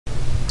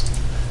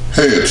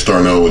Hey, it's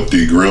Darnell with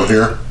the Grill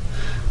here.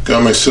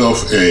 Got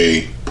myself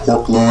a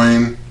pork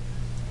loin,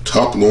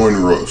 top loin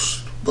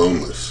roast,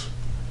 boneless.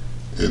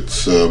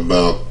 It's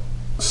about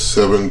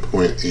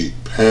 7.8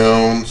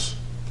 pounds,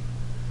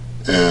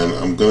 and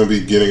I'm going to be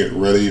getting it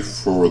ready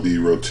for the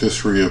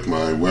rotisserie of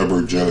my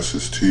Weber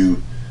Genesis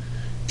 2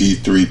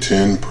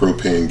 E310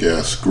 propane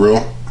gas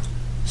grill.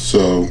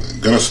 So I'm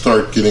going to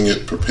start getting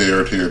it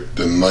prepared here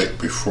the night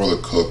before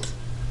the cook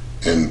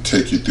and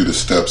take you through the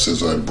steps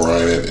as I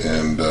brine it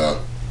and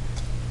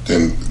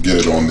then get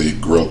it on the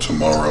grill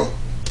tomorrow.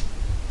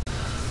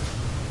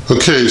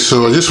 Okay,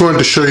 so I just wanted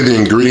to show you the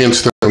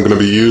ingredients that I'm going to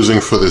be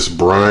using for this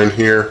brine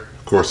here.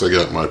 Of course, I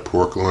got my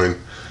pork loin.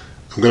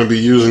 I'm going to be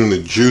using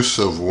the juice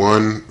of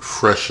 1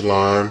 fresh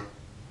lime.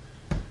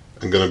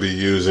 I'm going to be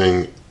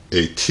using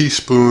a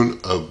teaspoon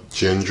of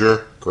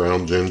ginger,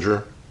 ground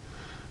ginger.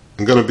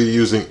 I'm going to be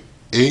using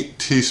 8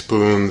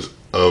 teaspoons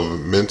of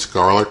minced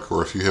garlic,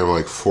 or if you have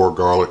like 4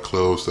 garlic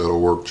cloves,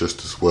 that'll work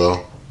just as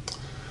well.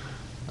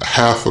 A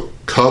half a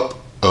cup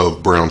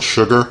of brown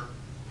sugar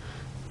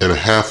and a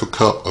half a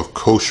cup of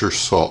kosher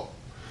salt.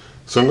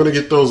 So I'm going to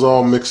get those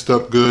all mixed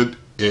up good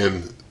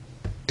in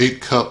 8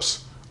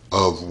 cups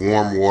of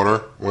warm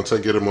water. Once I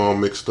get them all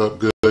mixed up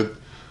good,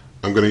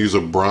 I'm going to use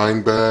a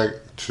brine bag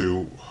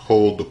to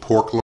hold the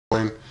pork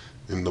loin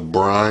in the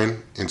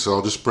brine, and so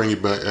I'll just bring you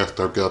back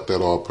after I've got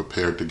that all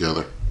prepared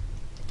together.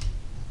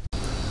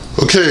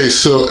 Okay,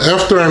 so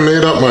after I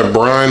made up my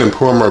brine and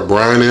poured my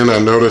brine in, I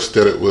noticed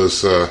that it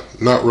was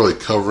not really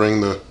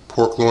covering the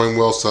pork loin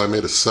well, so I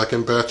made a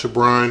second batch of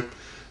brine.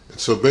 And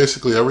so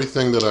basically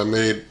everything that I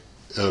made,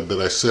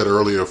 that I said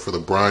earlier for the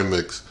brine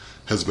mix,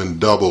 has been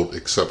doubled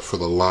except for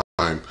the lime.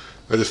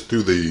 I just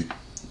threw the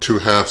 2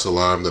 halves of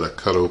lime that I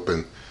cut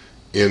open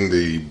in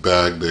the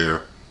bag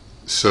there.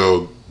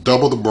 So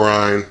double the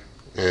brine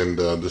and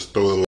just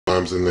throw the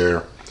limes in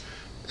there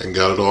and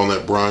got it all in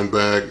that brine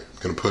bag.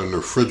 Going to put it in the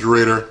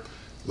refrigerator,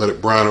 let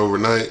it brine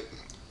overnight.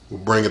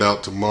 We'll bring it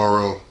out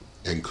tomorrow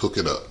and cook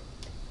it up.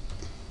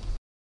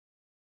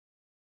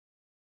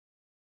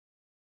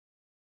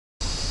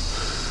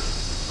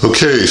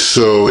 Okay,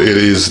 so it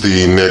is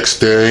the next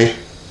day,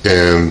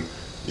 and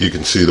you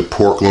can see the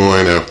pork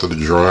loin after the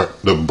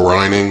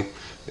brining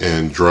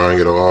and drying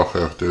it off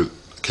after it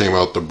came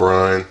out the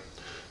brine.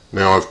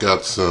 Now I've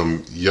got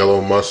some yellow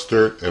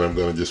mustard, and I'm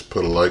going to just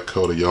put a light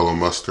coat of yellow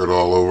mustard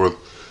all over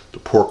the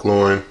pork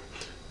loin.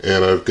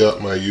 And I've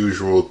got my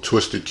usual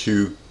Twisted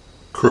Q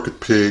Crooked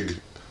Pig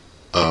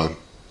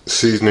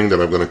seasoning that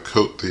I'm going to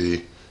coat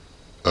the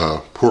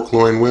pork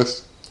loin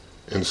with.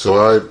 And so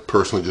I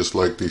personally just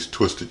like these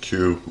Twisted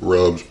Q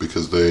rubs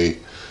because they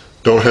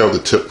don't have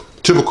the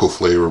typical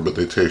flavor, but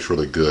they taste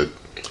really good.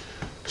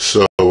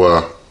 So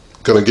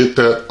going to get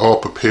that all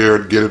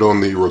prepared, get it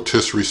on the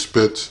rotisserie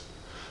spits,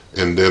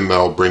 and then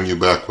I'll bring you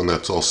back when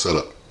that's all set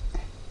up.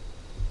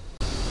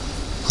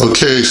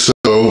 Okay, so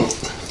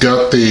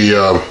got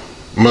the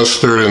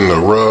mustard and the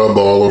rub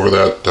all over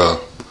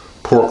that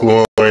pork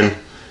loin,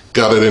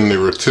 got it in the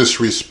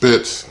rotisserie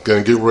spits.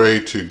 Gonna get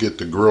ready to get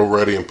the grill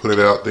ready and put it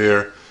out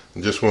there.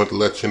 And just wanted to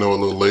let you know a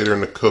little later in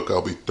the cook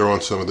I'll be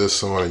throwing some of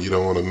this on, and you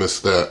don't want to miss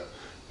that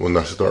when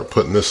I start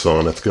putting this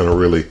on. That's going to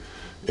really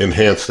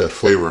enhance that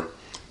flavor.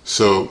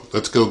 So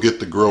let's go get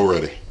the grill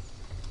ready.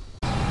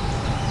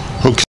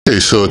 Okay,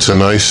 so it's a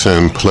nice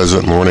and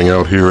pleasant morning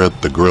out here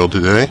at the grill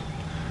today,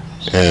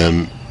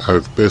 and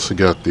I've basically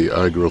got the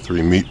iGrill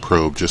 3 meat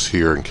probe just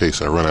here in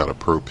case I run out of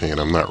propane.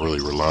 I'm not really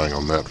relying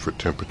on that for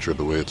temperature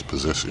the way it's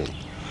positioned.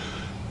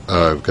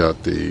 I've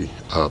got the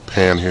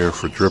pan here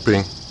for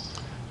dripping,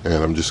 and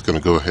I'm just going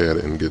to go ahead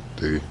and get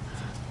the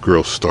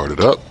grill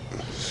started up.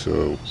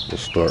 So we'll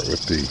start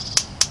with the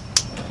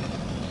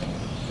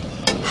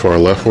far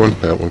left one.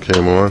 That one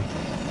came on.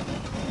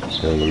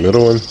 And the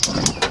middle one.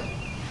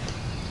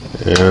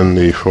 And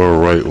the far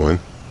right one.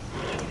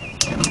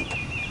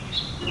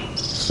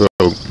 So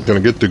I'm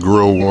going to get the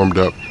grill warmed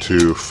up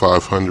to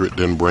 500,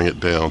 then bring it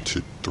down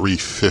to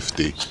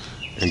 350,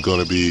 and going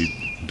to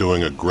be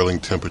doing a grilling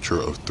temperature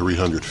of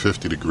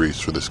 350 degrees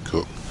for this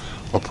cook.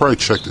 I'll probably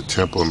check the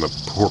temp on the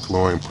pork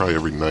loin probably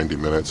every 90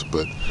 minutes,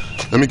 but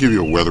let me give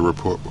you a weather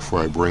report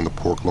before I bring the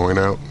pork loin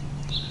out.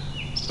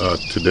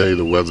 Today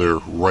the weather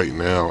right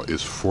now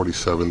is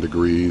 47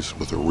 degrees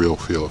with a real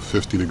feel of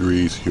 50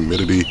 degrees,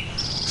 humidity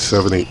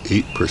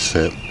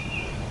 78%,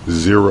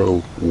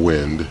 0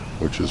 wind,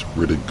 which is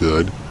really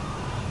good,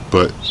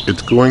 but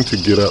it's going to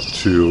get up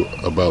to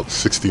about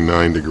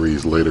 69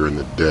 degrees later in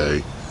the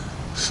day.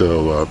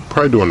 So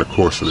probably during the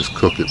course of this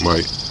cook it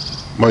might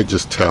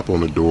just tap on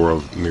the door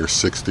of near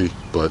 60,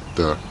 but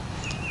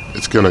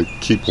it's going to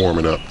keep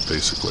warming up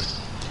basically.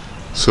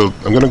 So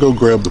I'm going to go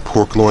grab the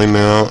pork loin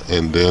now,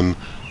 and then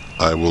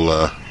I will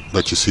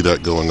let you see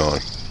that going on.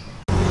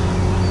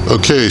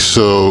 Okay,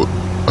 so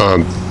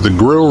the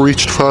grill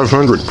reached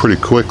 500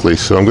 pretty quickly,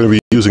 so I'm going to be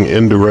using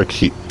indirect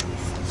heat.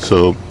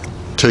 So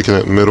taking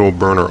that middle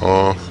burner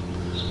off,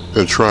 I'm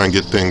going to try and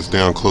get things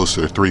down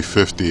closer to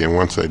 350, and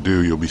once I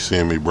do, you'll be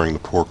seeing me bring the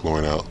pork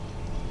loin out.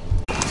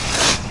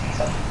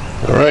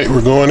 Alright,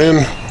 we're going in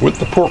with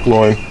the pork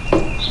loin.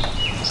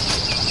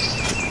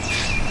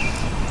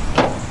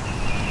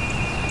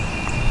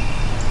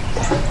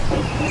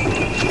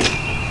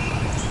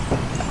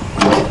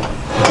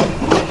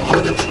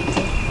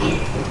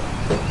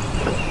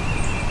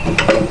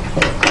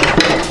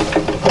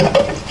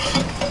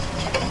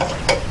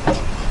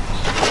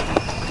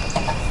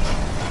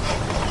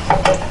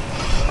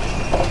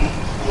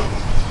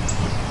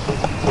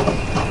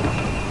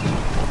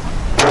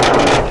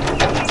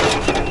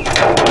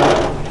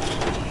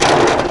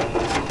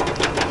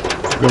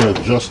 going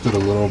to adjust it a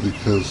little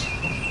because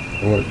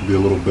I want it to be a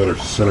little better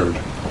centered.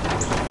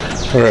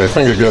 Alright, I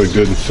think I got it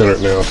good and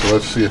centered now, so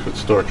let's see if it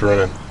starts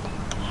running.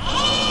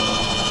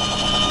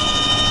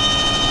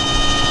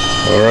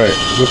 Alright,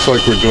 looks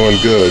like we're doing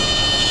good.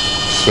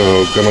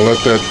 So, gonna let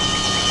that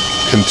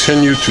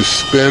continue to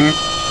spin.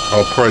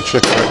 I'll probably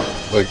check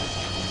that, like,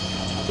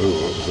 ooh,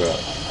 what was that?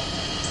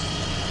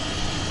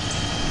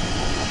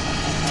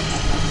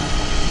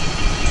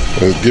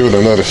 I'll give it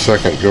another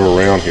second, go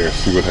around here,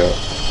 see what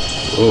happens.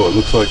 Oh, it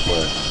looks like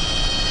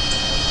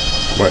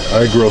my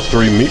iGrill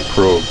 3 meat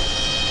probe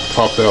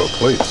popped out of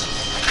place.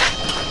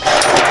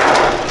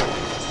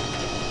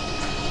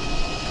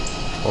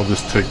 I'll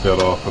just take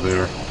that off of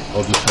there.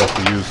 I'll just have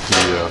to use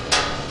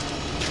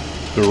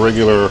the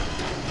regular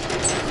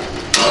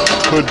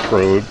hood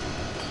probe.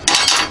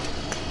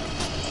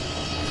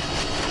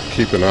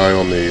 Keep an eye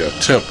on the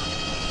temp.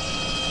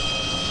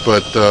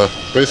 But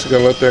basically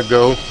I'll let that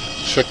go.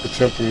 Check the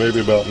temp in maybe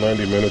about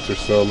 90 minutes or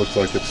so. Looks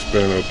like it's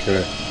spinning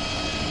okay.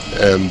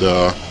 And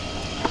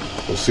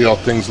we'll see how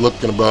things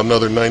look in about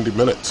another 90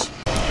 minutes.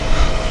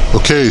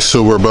 Okay,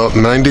 so we're about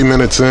 90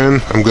 minutes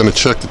in. I'm going to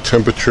check the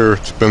temperature.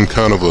 It's been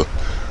kind of a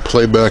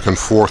play back and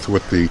forth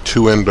with the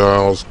two end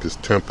dials because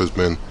temp has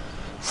been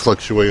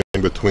fluctuating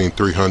between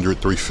 300,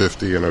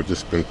 350, and I've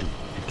just been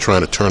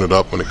trying to turn it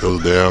up when it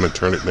goes down and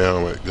turn it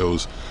down when it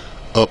goes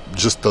up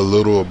just a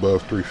little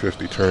above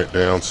 350, turn it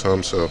down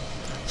some. So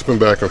it's been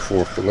back and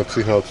forth, but let's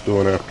see how it's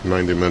doing after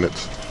 90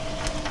 minutes.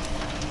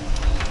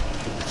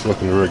 It's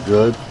looking very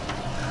good.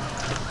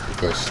 I'm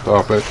going to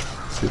stop it.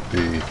 Let's get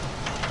the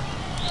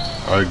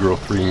iGrill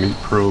 3 meat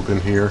probe in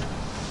here.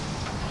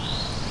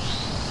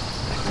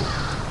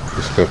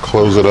 Just going to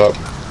close it up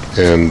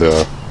and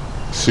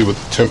see what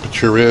the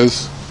temperature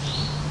is.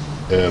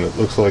 And it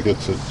looks like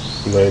it's at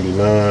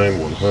 99,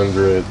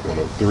 100,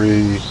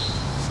 103.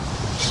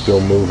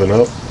 Still moving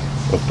up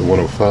to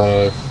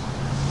 105.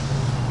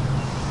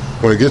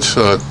 When it gets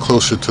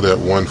closer to that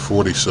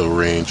 140 so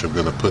range, I'm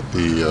going to put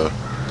the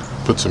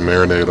put some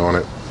marinade on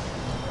it.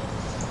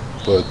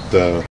 But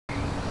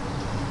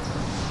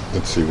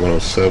let's see,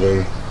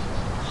 107.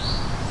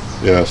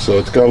 Yeah, so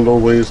it's got a little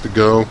ways to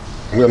go.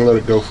 I'm going to let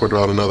it go for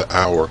about another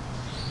hour.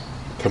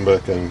 Come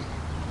back in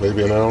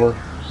maybe an hour.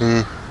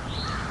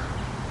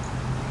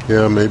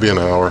 Yeah, maybe an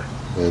hour,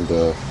 and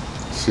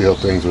see how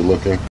things are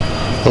looking.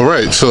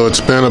 Alright, so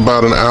it's been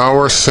about an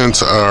hour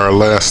since our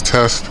last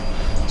test,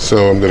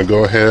 so I'm going to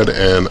go ahead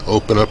and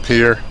open up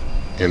here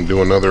and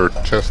do another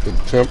test of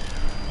the temp.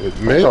 It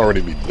may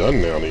already be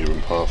done now,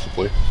 even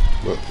possibly,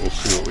 but we'll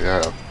see what we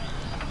have.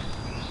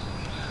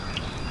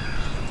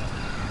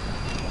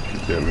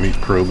 Get that meat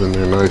probe in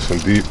there nice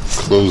and deep,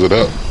 close it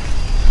up.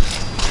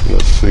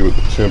 Let's see what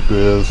the temp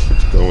is.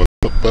 It's going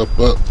up, up,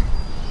 up,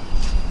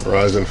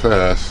 rising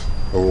fast,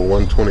 over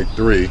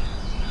 123.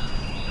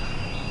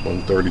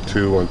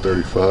 132,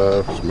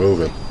 135, it's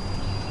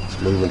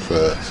moving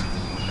fast.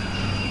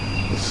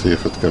 Let's see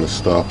if it's going to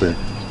stop and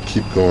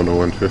keep going to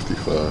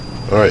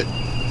 155. Alright,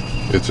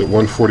 it's at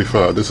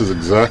 145. This is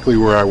exactly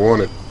where I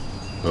want it.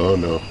 Oh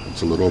no,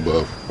 it's a little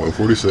above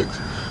 146.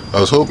 I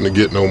was hoping to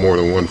get no more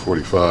than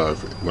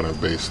 145 when I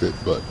based it,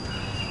 but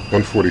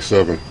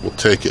 147 will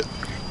take it.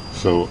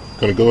 So I'm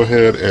going to go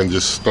ahead and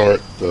just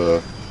start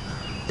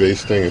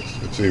basting.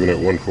 It's even at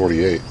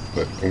 148,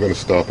 but I'm going to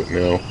stop it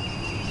now.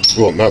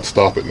 Well, not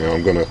stop it now.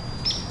 I'm going to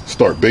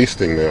start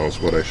basting now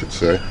is what I should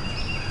say.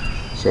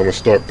 So I'm going to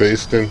start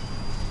basting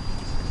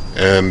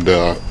and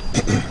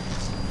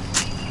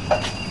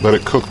let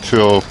it cook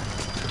till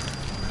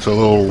it's a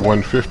little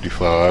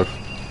 155.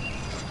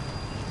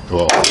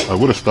 Well, I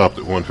would have stopped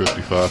at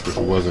 155 if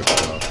it wasn't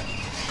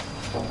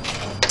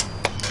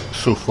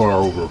so far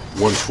over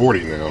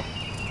 140 now.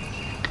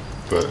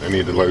 But I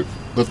need to let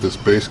this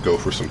base go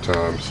for some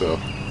time, so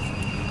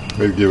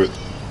maybe give it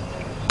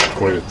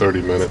 20 to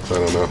 30 minutes, I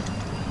don't know.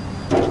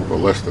 Well,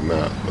 less than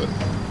that, but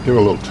give it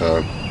a little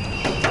time.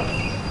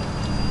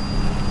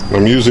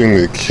 I'm using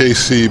the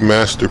KC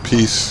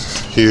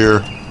Masterpiece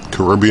here,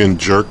 Caribbean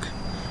Jerk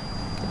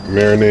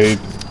marinade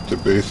to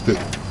baste it.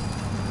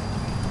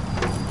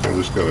 I'm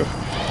just going to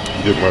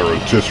get my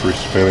rotisserie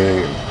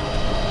spinning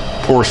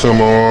and pour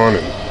some on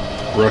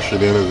and brush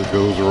it in as it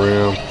goes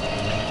around.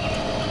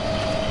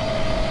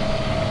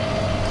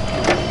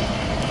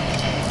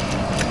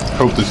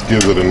 Hope this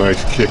gives it a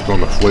nice kick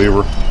on the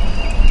flavor.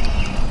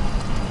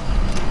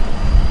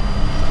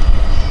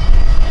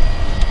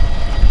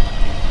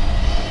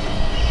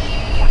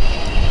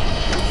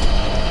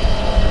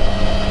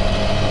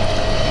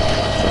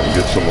 Try and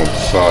get some on the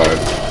side.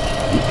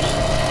 Oops.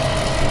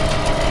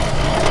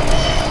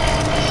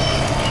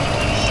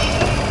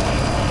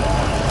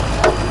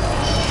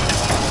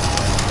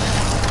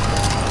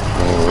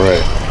 All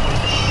right.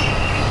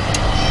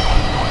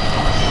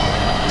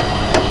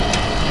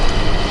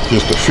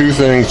 Just a few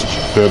things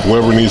that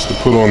whoever needs to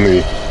put on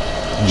the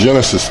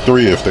Genesis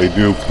 3, if they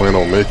do plan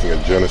on making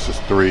a Genesis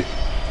 3,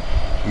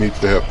 needs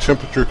to have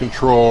temperature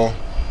control,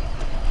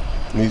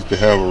 needs to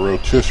have a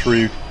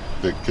rotisserie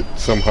that could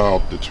somehow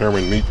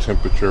determine meat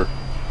temperature,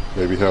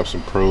 maybe have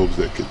some probes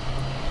that could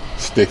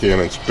stick in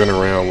and spin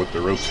around with the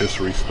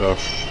rotisserie stuff.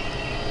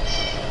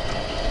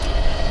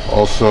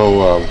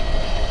 Also,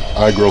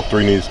 iGrill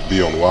 3 needs to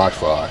be on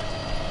Wi-Fi,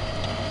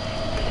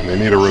 and they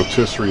need a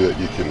rotisserie that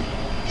you can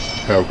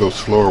have go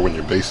slower when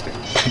you're basting.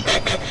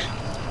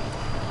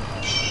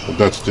 But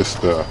that's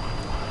just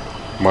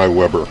my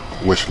Weber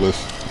wish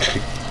list.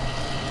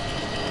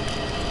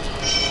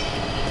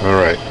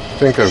 Alright, I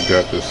think I've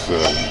got this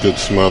good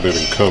smothered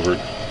and covered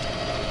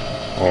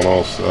on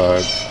all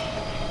sides.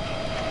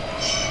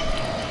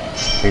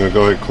 I'm going to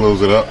go ahead and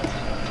close it up.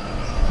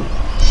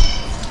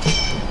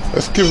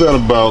 Let's give that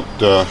about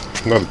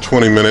another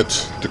 20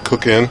 minutes to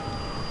cook in.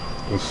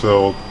 And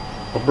so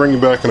I'll bring you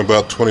back in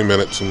about 20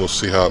 minutes and we'll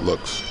see how it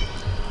looks.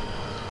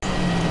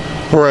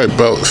 Alright,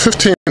 about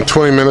 15 to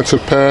 20 minutes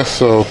have passed,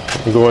 so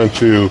I'm going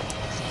to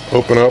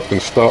open up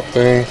and stop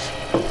things.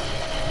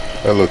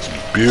 That looks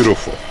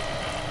beautiful.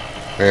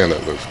 Man,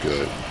 that looks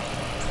good.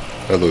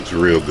 That looks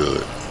real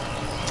good.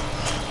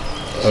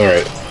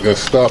 Alright,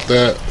 let's stop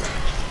that.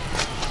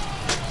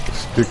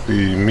 Stick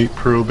the meat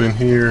probe in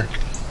here.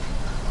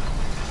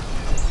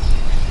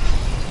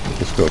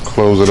 Just gonna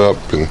close it up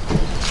and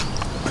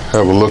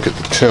have a look at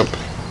the temp.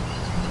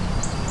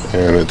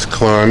 And it's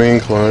climbing.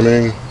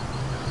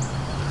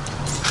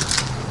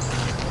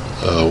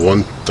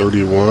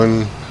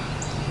 131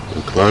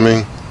 and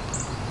climbing.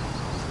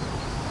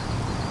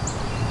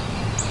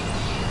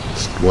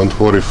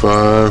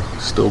 145,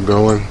 still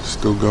going.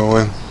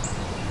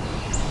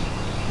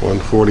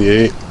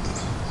 148.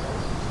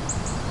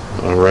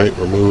 Alright,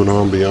 we're moving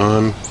on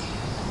beyond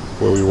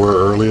where we were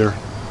earlier.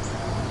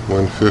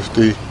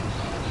 150.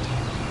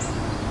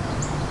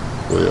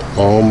 We're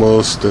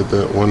almost at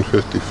that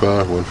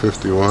 155,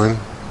 151.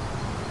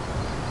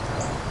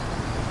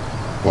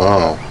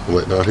 Wow, will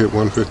it not hit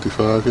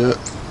 155 yet?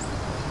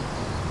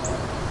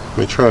 Let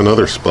me try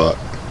another spot.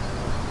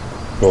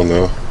 Oh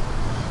no.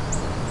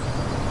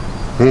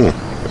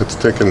 It's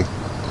taken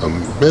a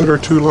minute or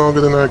two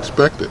longer than I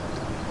expected.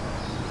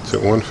 It's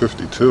at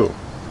 152.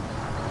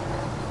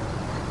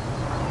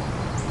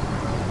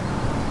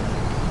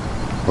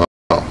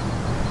 Wow.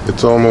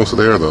 It's almost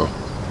there though.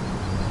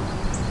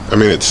 I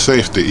mean, it's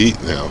safe to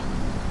eat now.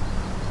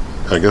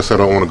 I guess I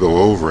don't want to go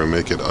over and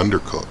make it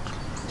undercooked.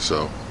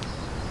 So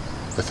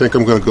I think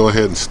I'm going to go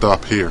ahead and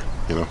stop here.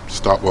 You know,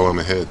 stop while I'm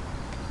ahead.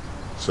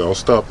 So I'll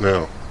stop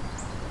now.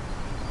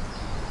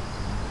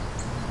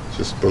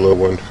 Just below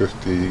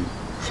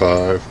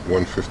 155,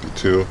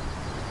 152.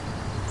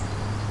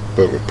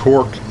 But with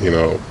pork, you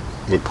know,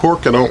 with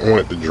pork I don't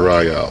want it to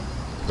dry out.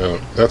 Now,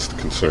 that's the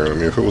concern. I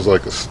mean, if it was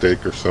like a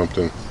steak or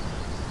something,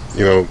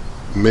 you know,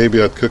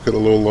 maybe I'd cook it a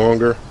little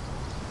longer.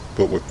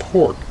 But with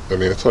pork, I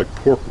mean, it's like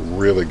pork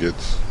really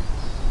gets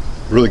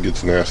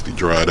nasty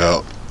dried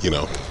out, you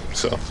know.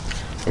 So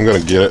I'm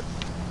gonna get it,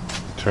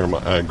 turn my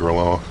iGrill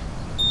off.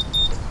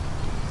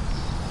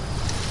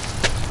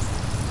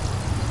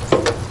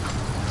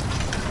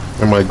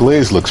 And my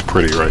glaze looks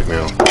pretty right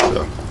now.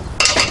 So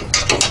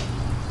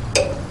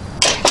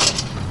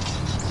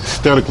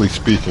aesthetically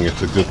speaking,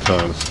 it's a good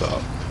time to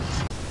stop.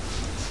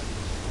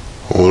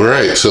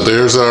 Alright, so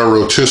there's our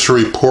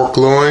rotisserie pork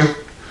loin.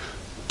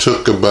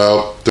 Took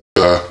about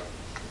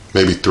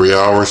maybe 3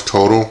 hours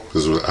total,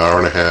 because it was an hour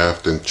and a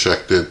half, then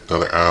checked it,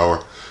 another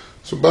hour.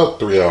 So about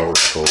 3 hours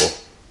total.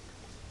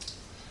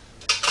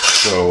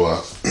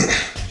 So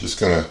just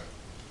gonna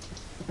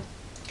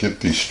get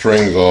these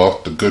strings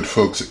off. The good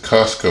folks at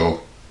Costco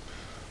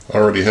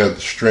already had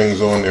the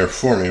strings on there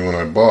for me when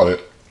I bought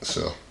it,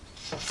 so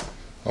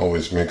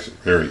always makes it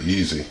very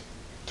easy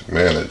to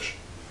manage.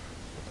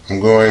 I'm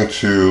going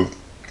to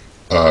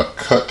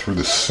cut through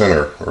the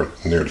center, or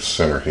near the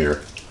center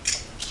here,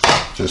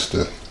 just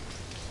to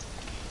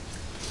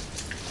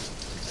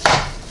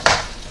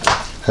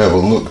have a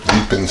look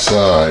deep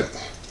inside.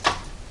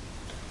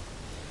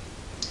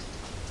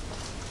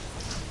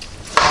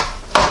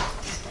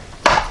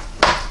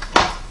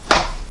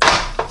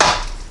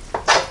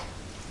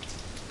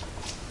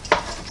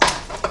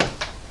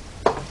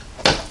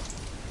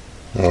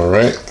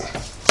 Alright,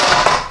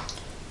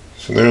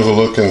 so there's a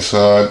look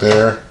inside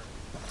there.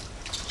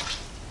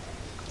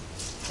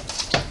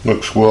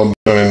 Looks well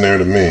done in there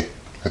to me.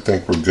 I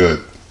think we're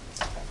good.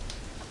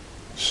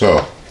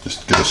 So,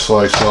 just get a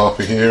slice off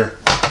of here.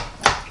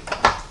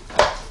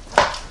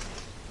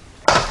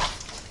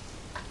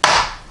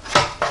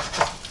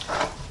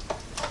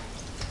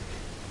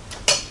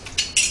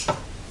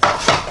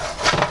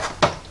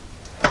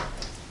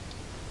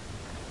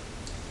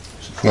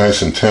 It's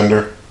nice and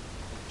tender.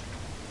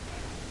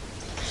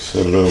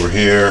 Set it over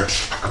here.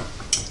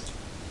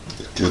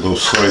 Get a little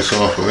slice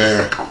off of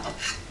there.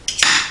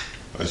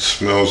 It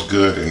smells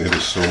good and it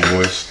is so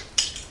moist.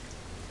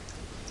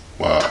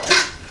 Wow.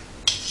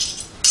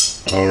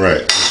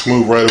 Alright, let's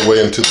move right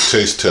away into the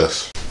taste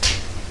test.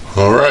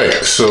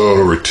 Alright, so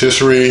the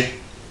rotisserie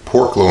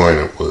pork loin,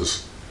 it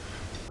was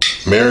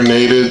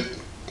marinated.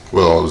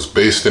 Well, it was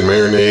basted in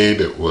marinade.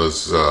 It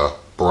was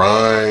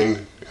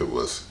brine. It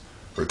was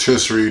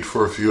rotisserie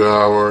for a few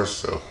hours.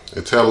 So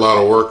it's had a lot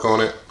of work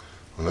on it.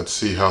 Let's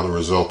see how the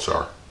results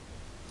are.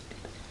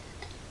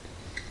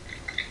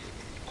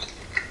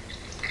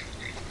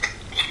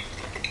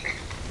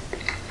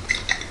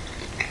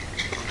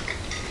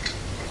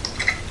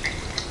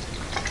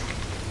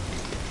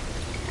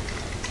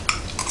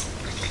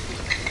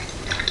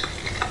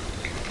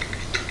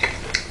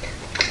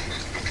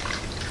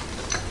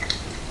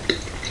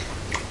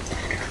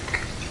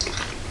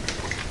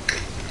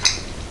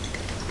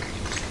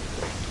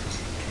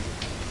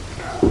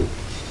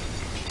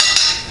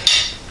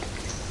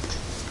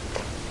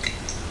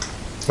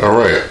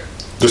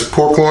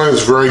 pork loin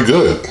is very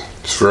good.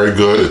 It's very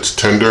good. It's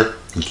tender.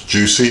 It's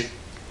juicy.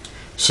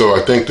 So I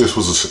think this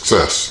was a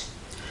success.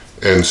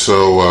 And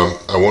so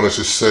I want to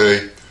just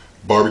say,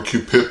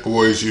 Barbecue Pit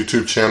Boys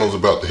YouTube channel is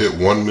about to hit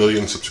 1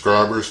 million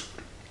subscribers.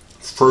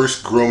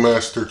 First Grill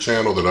Master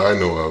channel that I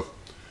know of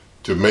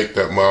to make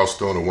that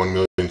milestone of 1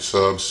 million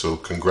subs. So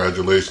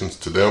congratulations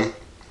to them.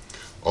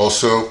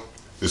 Also,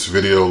 this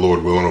video,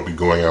 Lord willing, will be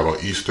going out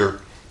on Easter.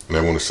 And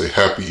I want to say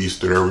happy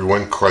Easter to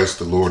everyone. Christ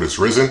the Lord is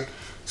risen.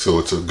 So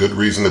it's a good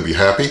reason to be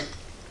happy.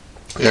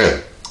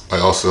 And I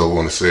also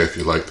want to say, if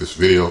you like this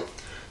video,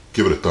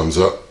 give it a thumbs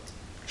up.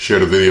 Share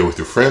the video with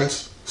your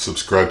friends.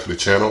 Subscribe to the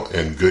channel,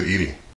 and good eating.